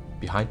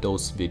 Behind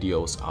those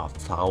videos are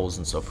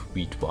thousands of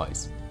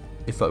retries.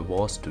 If I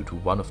was to do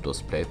one of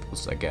those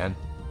playthroughs again,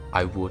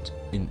 I would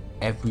in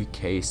every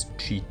case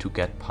cheat to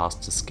get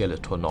past the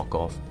Skeletor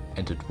knockoff,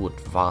 and it would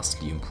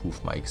vastly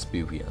improve my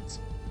experience.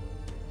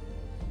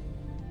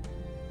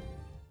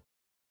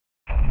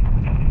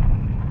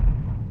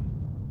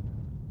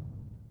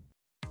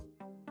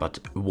 But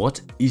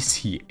what is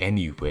he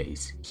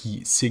anyways?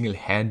 He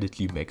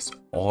single-handedly makes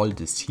all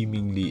the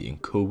seemingly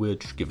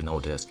encouraged, given how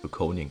there's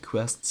draconian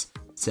quests,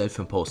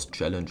 self-imposed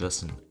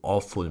challenges an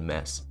awful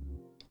mess.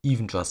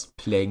 Even just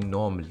playing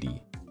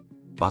normally.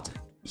 But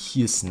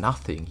he is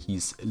nothing,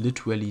 he's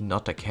literally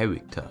not a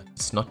character,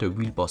 he's not a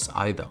real boss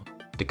either.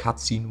 The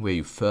cutscene where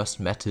you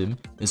first met him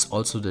is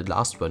also the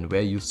last one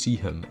where you see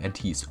him, and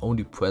he is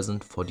only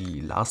present for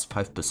the last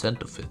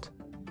 5% of it.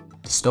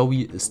 The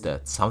story is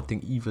that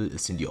something evil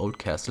is in the old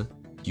castle,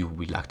 you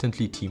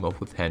reluctantly team up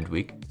with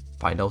Hendrik,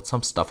 find out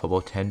some stuff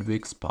about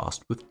Hendrik's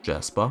past with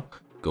Jasper,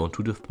 go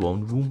into the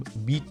throne room,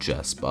 meet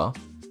Jasper,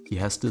 he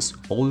has this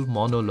whole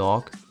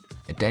monologue,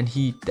 and then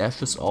he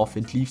dashes off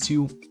and leaves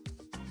you.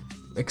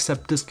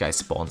 Except this guy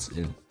spawns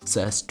in,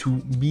 says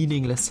 2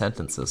 meaningless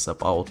sentences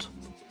about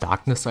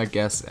darkness I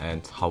guess,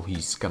 and how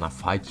he's gonna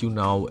fight you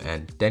now,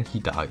 and then he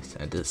dies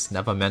and is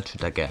never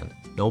mentioned again.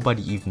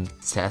 Nobody even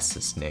says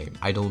his name.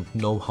 I don't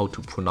know how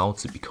to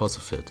pronounce it because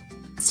of it.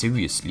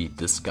 Seriously,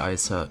 this guy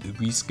is a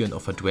reskin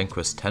of a Dragon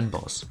Quest 10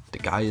 boss. The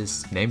guy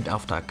is named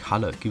after a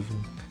color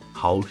given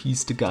how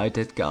he's the guy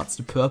that guards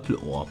the purple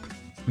orb.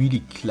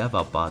 Really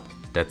clever, but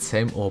that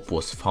same orb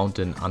was found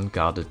in an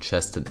unguarded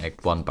chest in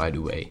Act 1 by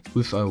the way.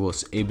 Wish I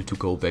was able to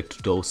go back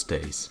to those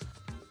days.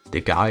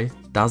 The guy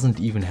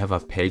doesn't even have a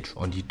page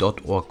on the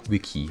 .org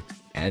wiki,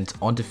 and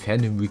on the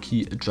fandom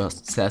wiki it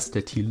just says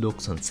that he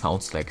looks and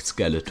sounds like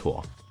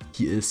Skeletor.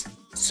 He is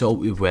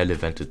so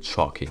irrelevant, it's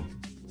shocking.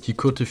 He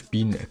could have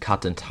been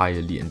cut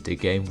entirely and the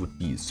game would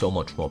be so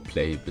much more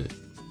playable.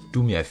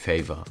 Do me a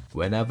favor,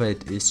 whenever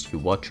it is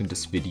you're watching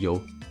this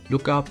video,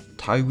 look up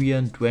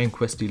Tyriant Dragon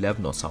Quest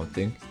 11 or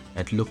something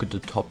and look at the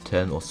top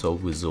 10 or so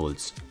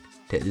results.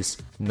 There is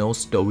no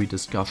story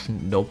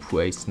discussion, no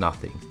praise,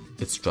 nothing.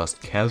 It's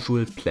just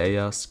casual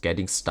players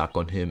getting stuck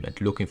on him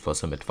and looking for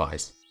some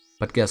advice.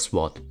 But guess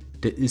what?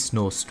 There is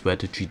no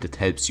strategy that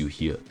helps you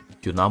here.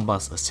 Your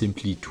numbers are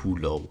simply too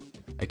low.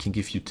 I can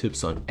give you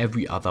tips on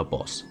every other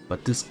boss,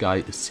 but this guy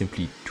is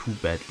simply too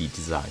badly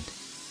designed.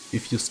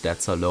 If your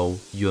stats are low,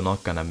 you're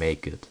not gonna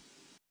make it.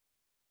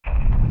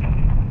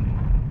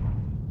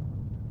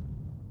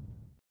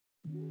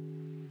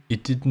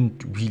 It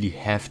didn't really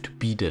have to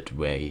be that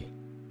way.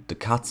 The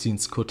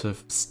cutscenes could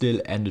have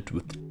still ended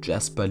with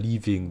Jasper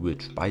leaving,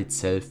 which by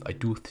itself I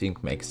do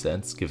think makes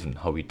sense given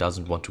how he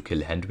doesn't want to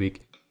kill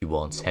Hendrik. He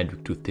wants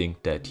Hendrik to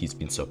think that he's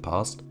been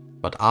surpassed.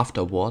 But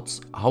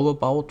afterwards, how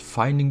about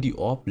finding the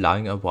orb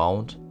lying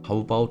around? How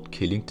about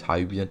killing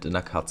Tyriant in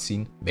a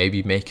cutscene?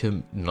 Maybe make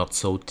him not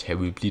so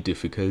terribly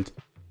difficult.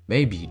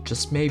 Maybe,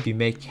 just maybe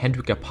make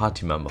Hendrik a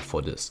party member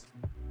for this.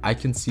 I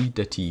can see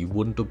that he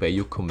wouldn't obey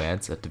your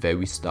commands at the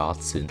very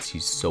start since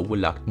he's so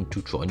reluctant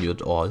to join you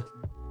at all.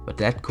 But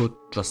that could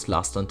just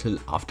last until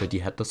after the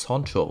Headless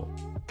Honcho.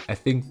 I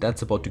think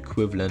that's about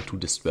equivalent to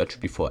the stretch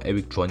before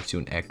Eric joins you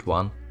in Act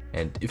 1.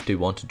 And if they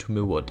wanted to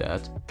mirror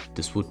that,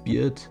 this would be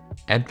it.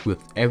 And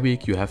with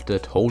Eric you have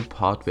that whole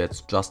part where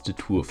it's just the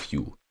two of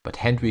you, but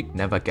Hendrik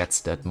never gets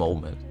that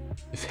moment.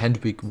 If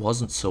Hendrik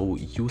wasn't so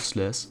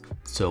useless,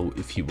 so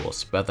if he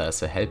was whether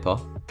as a helper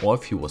or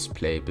if he was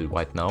playable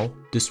right now,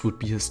 this would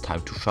be his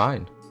time to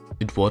shine.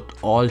 It would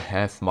all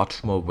have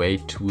much more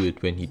weight to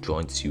it when he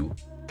joins you.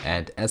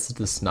 And as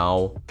it is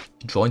now,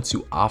 he joins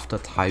you after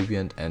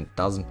Tyriant and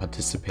doesn't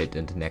participate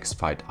in the next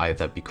fight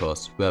either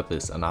because Web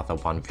is another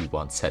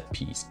 1v1 set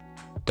piece.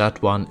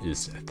 That one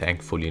is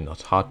thankfully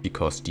not hard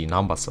because the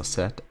numbers are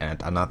set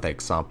and another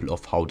example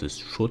of how this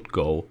should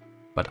go,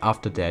 but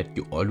after that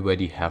you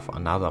already have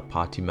another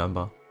party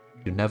member.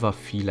 You never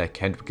feel like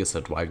Hendrik is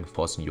a driving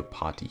force in your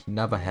party. He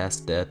never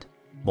has that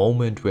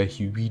moment where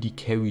he really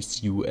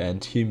carries you,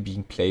 and him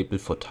being playable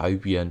for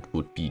Tyriant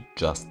would be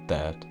just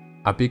that.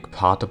 A big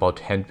part about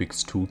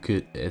Hendrik's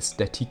toolkit is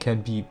that he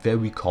can be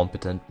very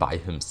competent by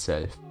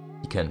himself.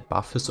 He can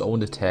buff his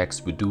own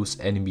attacks, reduce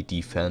enemy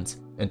defense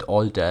and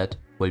all that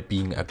while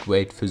being a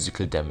great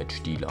physical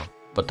damage dealer.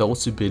 But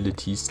those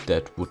abilities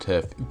that would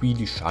have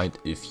really shined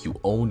if you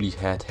only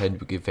had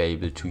Hendrik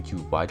available to you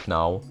right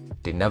now,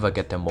 they never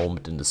get their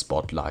moment in the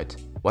spotlight.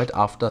 Right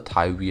after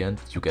Tyriant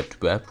you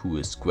get Web, who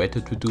is great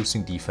at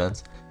reducing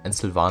defense, and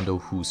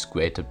Sylvando, who's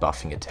great at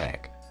buffing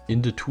attack.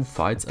 In the two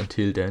fights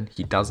until then,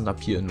 he doesn't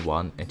appear in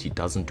one and he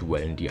doesn't do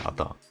well in the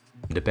other.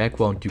 In the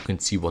background you can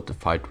see what the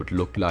fight would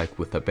look like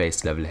with a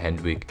base level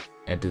Hendrik,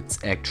 and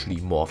it's actually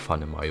more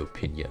fun in my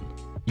opinion.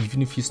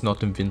 Even if he's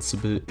not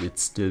invincible,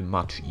 it's still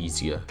much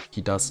easier.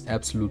 He does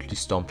absolutely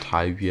stomp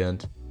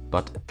Tyriant,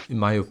 but in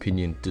my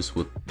opinion this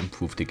would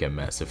improve the game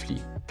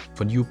massively.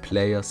 For new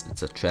players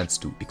it's a chance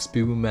to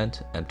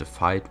experiment, and the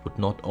fight would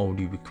not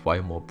only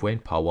require more brain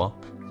power,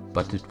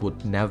 but it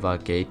would never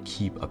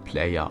gatekeep a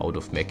player out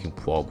of making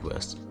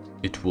progress.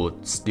 It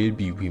would still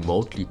be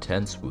remotely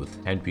tense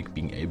with Hendrik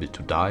being able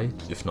to die,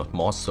 if not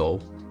more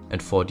so,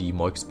 and for the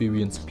more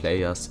experienced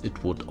players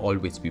it would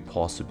always be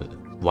possible.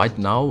 Right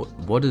now,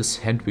 what is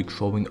Hendrik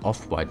showing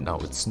off right now?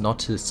 It's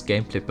not his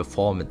gameplay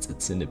performance,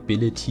 it's an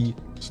ability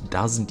he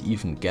doesn't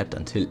even get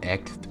until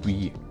Act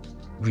 3.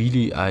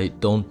 Really, I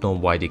don't know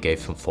why they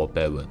gave him 4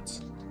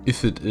 Barons.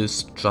 If it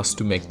is just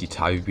to make the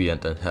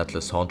Tyriant and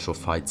Headless Honcho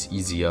fights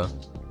easier,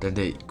 then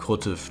they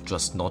could have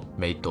just not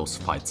made those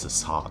fights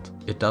as hard.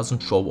 It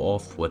doesn't show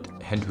off what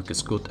Hendrik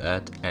is good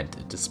at, and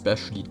it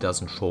especially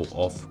doesn't show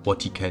off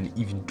what he can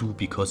even do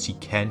because he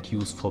can't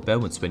use 4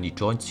 Barons when he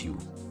joins you.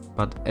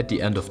 But at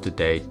the end of the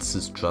day, this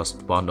is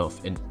just one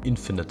of an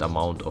infinite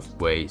amount of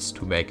ways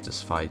to make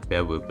this fight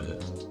bearable.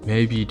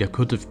 Maybe there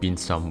could have been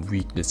some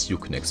weakness you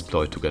can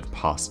exploit to get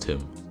past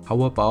him.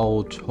 How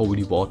about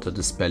Holy Water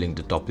dispelling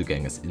the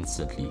doppelgangers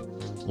instantly?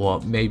 Or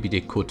maybe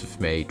they could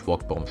have made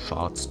Rock Bomb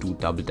shards do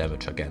double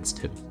damage against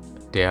him.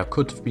 There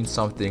could have been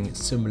something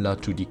similar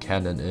to the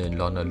cannon in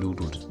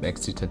Lonalulu that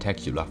makes the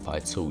tentacular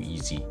fight so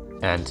easy.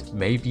 And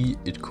maybe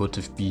it could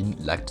have been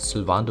like the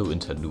Sylvando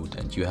interlude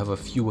and you have a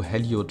few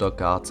Heliodor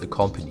guards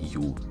accompany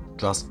you.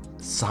 Just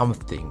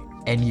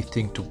something,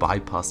 anything to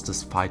bypass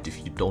this fight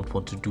if you don't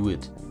want to do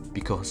it.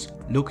 Because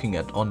looking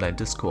at online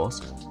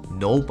discourse,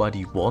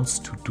 nobody wants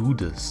to do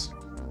this.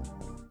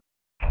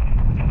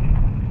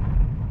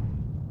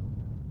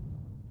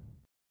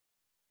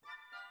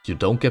 You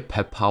don't get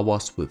pet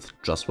powers with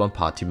just one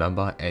party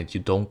member, and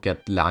you don't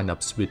get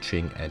lineup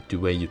switching, and the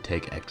way you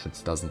take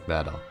actions doesn't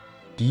matter.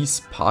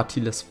 These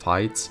partyless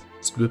fights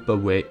strip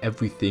away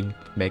everything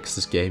that makes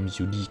this game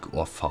unique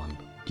or fun.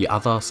 The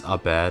others are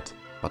bad,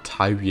 but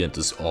Tyriant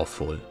is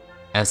awful.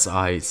 As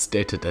I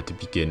stated at the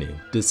beginning,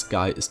 this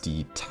guy is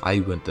the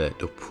tyrant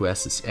that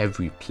oppresses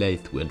every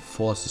playthrough and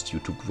forces you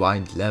to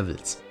grind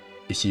levels.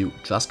 If you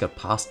just get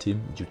past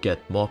him, you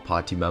get more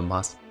party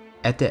members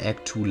at the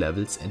Act 2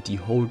 levels, and the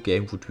whole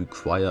game would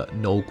require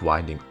no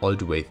grinding all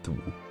the way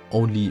through,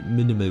 only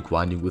minimal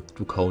grinding with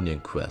draconian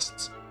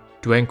quests.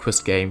 Dragon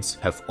Quest games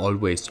have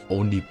always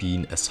only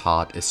been as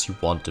hard as you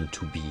want them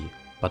to be.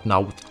 But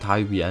now with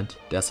Tyriant,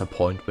 there's a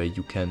point where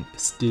you can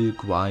still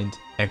grind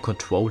and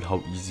control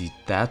how easy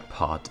that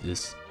part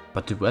is,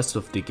 but the rest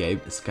of the game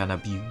is gonna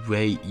be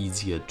way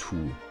easier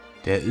too.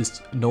 There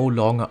is no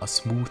longer a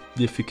smooth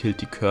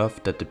difficulty curve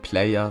that the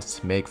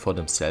players make for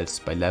themselves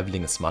by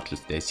leveling as much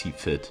as they see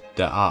fit.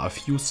 There are a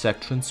few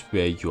sections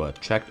where you are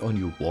checked on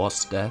your war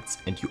stats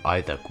and you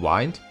either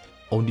grind,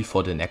 only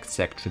for the next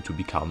section to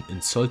become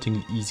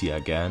insultingly easy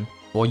again,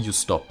 or you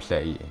stop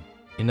playing.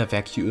 In a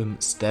vacuum,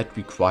 stat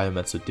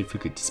requirements or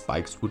difficulty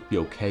spikes would be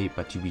okay,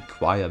 but the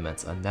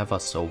requirements are never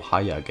so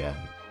high again.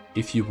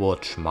 If you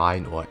watch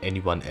mine or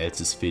anyone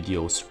else's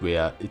videos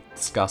where it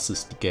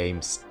discusses the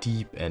game's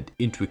deep and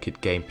intricate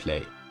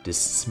gameplay, this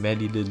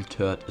smelly little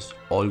turd is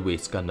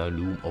always gonna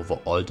loom over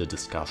all the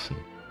discussion.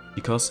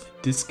 Because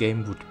this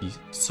game would be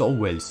so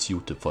well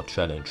suited for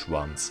challenge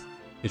runs.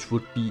 It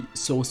would be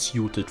so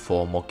suited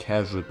for more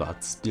casual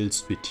but still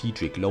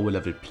strategic lower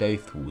level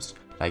playthroughs,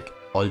 like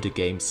all the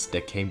games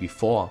that came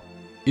before,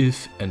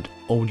 if and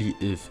only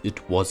if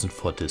it wasn't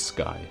for this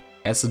guy.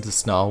 As it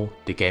is now,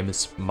 the game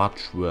is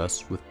much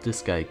worse with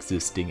this guy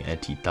existing,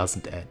 and he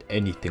doesn't add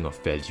anything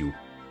of value,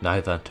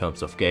 neither in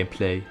terms of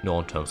gameplay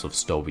nor in terms of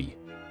story.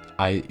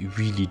 I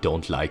really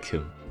don't like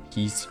him.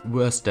 He's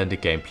worse than the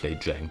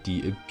gameplay jank,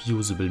 the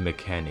abusable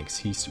mechanics,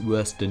 he's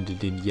worse than the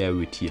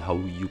linearity, how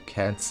you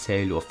can't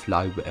sail or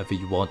fly wherever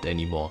you want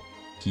anymore.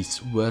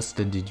 He's worse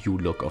than the new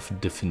look of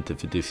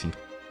Definitive Edition.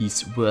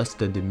 He's worse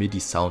than the MIDI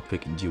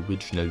soundtrack in the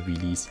original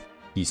release.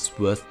 He's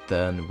worse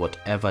than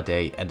whatever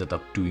they ended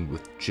up doing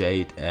with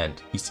Jade, and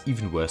he's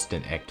even worse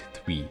than Act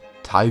 3.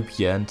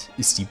 Tyriant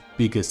is the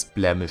biggest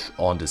blemish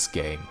on this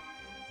game.